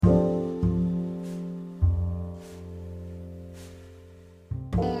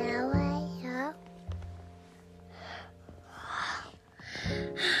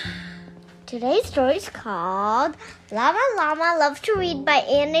Today's story is called Llama Llama Loves to Read by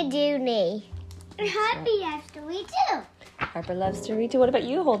Anna Dooney. And Harper loves to read too. Harper loves to read too. What about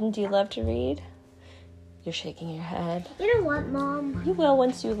you, Holden? Do you love to read? You're shaking your head. You know what, Mom? You will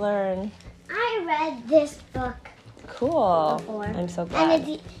once you learn. I read this book. Cool. Before. I'm so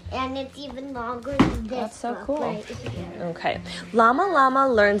glad. And it's even longer than this. That's so book cool. right here. Okay. Llama Llama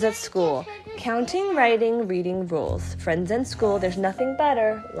learns at school. Counting, writing, reading rules. Friends in school, there's nothing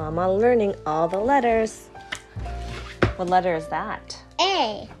better. Llama learning all the letters. What letter is that?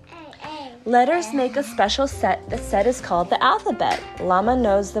 A. Letters make a special set. The set is called the alphabet. Llama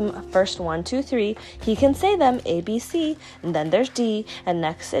knows them first 1, 2, 3. He can say them A, B, C, and then there's D, and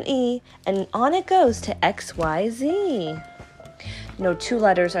next an E, and on it goes to X, Y, Z. No two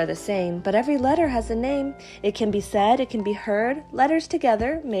letters are the same, but every letter has a name. It can be said, it can be heard. Letters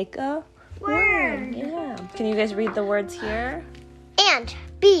together make a word. Yeah. Can you guys read the words here? Ant,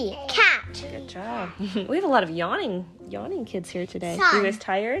 bee, cat. Good job. We have a lot of yawning kids here today. Sun. Are you guys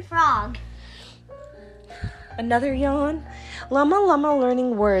tired? Frog. Another yawn. Llama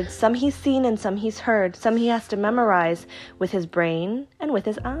learning words. Some he's seen and some he's heard. Some he has to memorize with his brain and with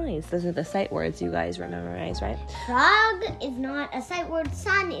his eyes. Those are the sight words you guys memorize, right? Frog is not a sight word.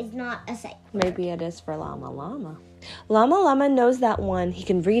 Sun is not a sight word. Maybe it is for Llama. Llama knows that one. He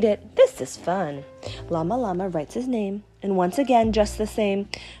can read it. This is fun. Llama writes his name. And once again, just the same.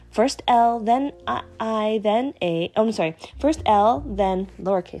 First L, then I, then A. Oh, I'm sorry. First L, then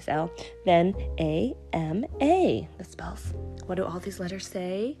lowercase l, then A, M, A. The spells. What do all these letters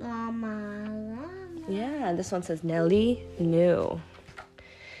say? Llama. Yeah, this one says Nellie knew.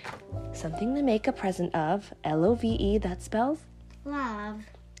 Something to make a present of. Love, that spells Love.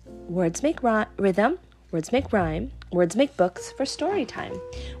 words make rhythm. Words make rhyme. Words make books for story time.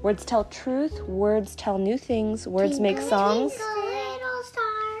 Words tell truth. Words tell new things. Words make songs Twinkle, little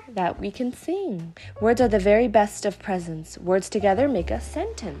star. that we can sing. Words are the very best of presents. Words together make a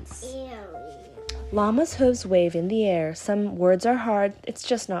sentence. Llama's hooves wave in the air. Some words are hard. It's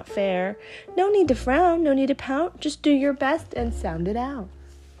just not fair. No need to frown. No need to pout. Just do your best and sound it out.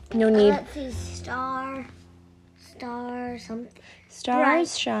 No need. Let's see. Star, something. Stars bright.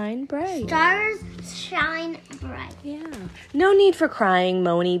 shine bright. Stars shine bright. Yeah. No need for crying,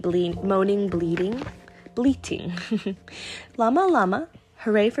 moaning, bleating. Llama,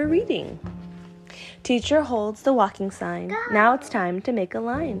 hooray for reading. Teacher holds the walking sign. Go. Now it's time to make a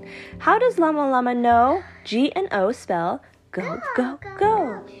line. How does Llama know? G and O spell go. And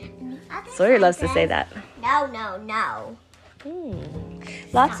the other Sawyer side loves to says, say that. No.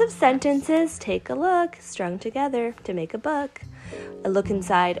 Lots of sentences, take a look, strung together to make a book. A look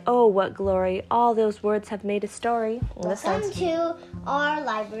inside, oh, what glory. All those words have made a story. Well, this Welcome sounds to our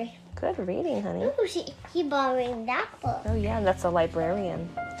library. good reading, honey. Ooh, he borrowing that book. Oh, yeah, that's a librarian.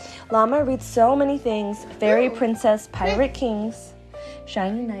 Llama reads so many things. Fairy princess, pirate kings,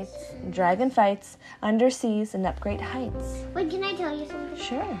 shiny knights, dragon fights, underseas, and up great heights. Wait, can I tell you something?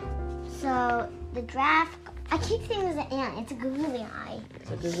 Sure. So, the giraffe, I keep saying it's an ant. It's a googly eye.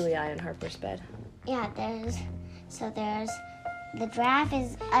 It's a googly eye on Harper's bed. Yeah, the giraffe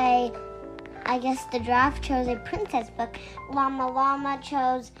is I guess the giraffe chose a princess book. Llama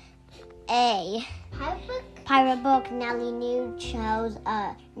chose a pirate book. Nellie New chose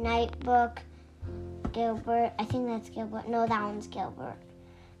a night book. Gilbert, I think that's Gilbert. No, that one's Gilbert.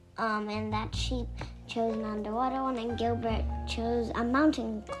 And that sheep chose an underwater one, and Gilbert chose a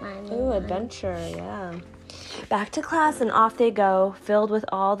mountain climbing Ooh, one. adventure, yeah. Back to class and off they go, filled with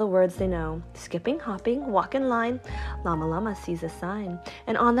all the words they know. Skipping, hopping, walk in line. Llama sees a sign.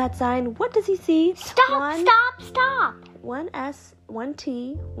 And on that sign, what does he see? Stop! One S, one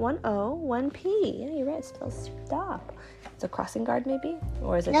T, one O, one P. Yeah, you're right. It spells stop. It's a crossing guard, maybe?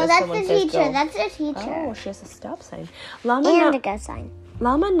 Or is it No, just that's someone the says teacher. go? That's the teacher. Oh, she has a stop sign. And a go sign.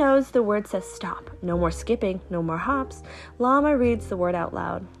 Llama knows the word says stop. No more skipping, no more hops. Llama reads the word out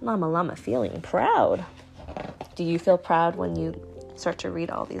loud. Llama feeling proud. Do you feel proud when you start to read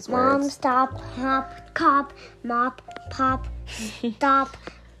all these Mom, words? stop, hop, cop, mop, pop, stop,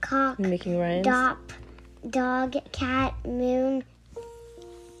 cock, Making rhymes? dog, cat, moon.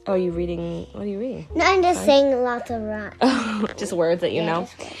 Oh, you reading? What are you reading? No, I'm just saying lots of rhymes. Just words that you know.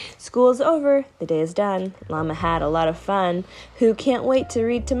 just words. School's over. The day is done. Llama had a lot of fun. Who can't wait to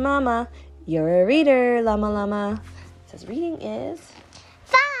read to Mama? You're a reader, Llama. It says reading is...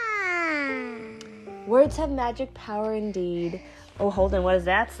 Fun! Words have magic power indeed. Oh, Holden, what does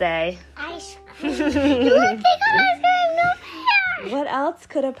that say? Ice cream. You would think ice cream, no fair. What else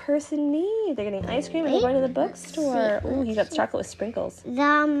could a person need? They're getting ice cream and they're going to the bookstore. Ooh, he got chocolate with sprinkles.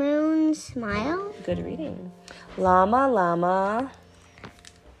 The moon smile. Good reading. Llama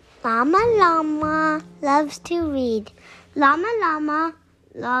Llama Llama loves to read. Llama Llama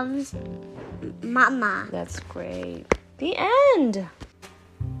loves Mama. That's great. The end.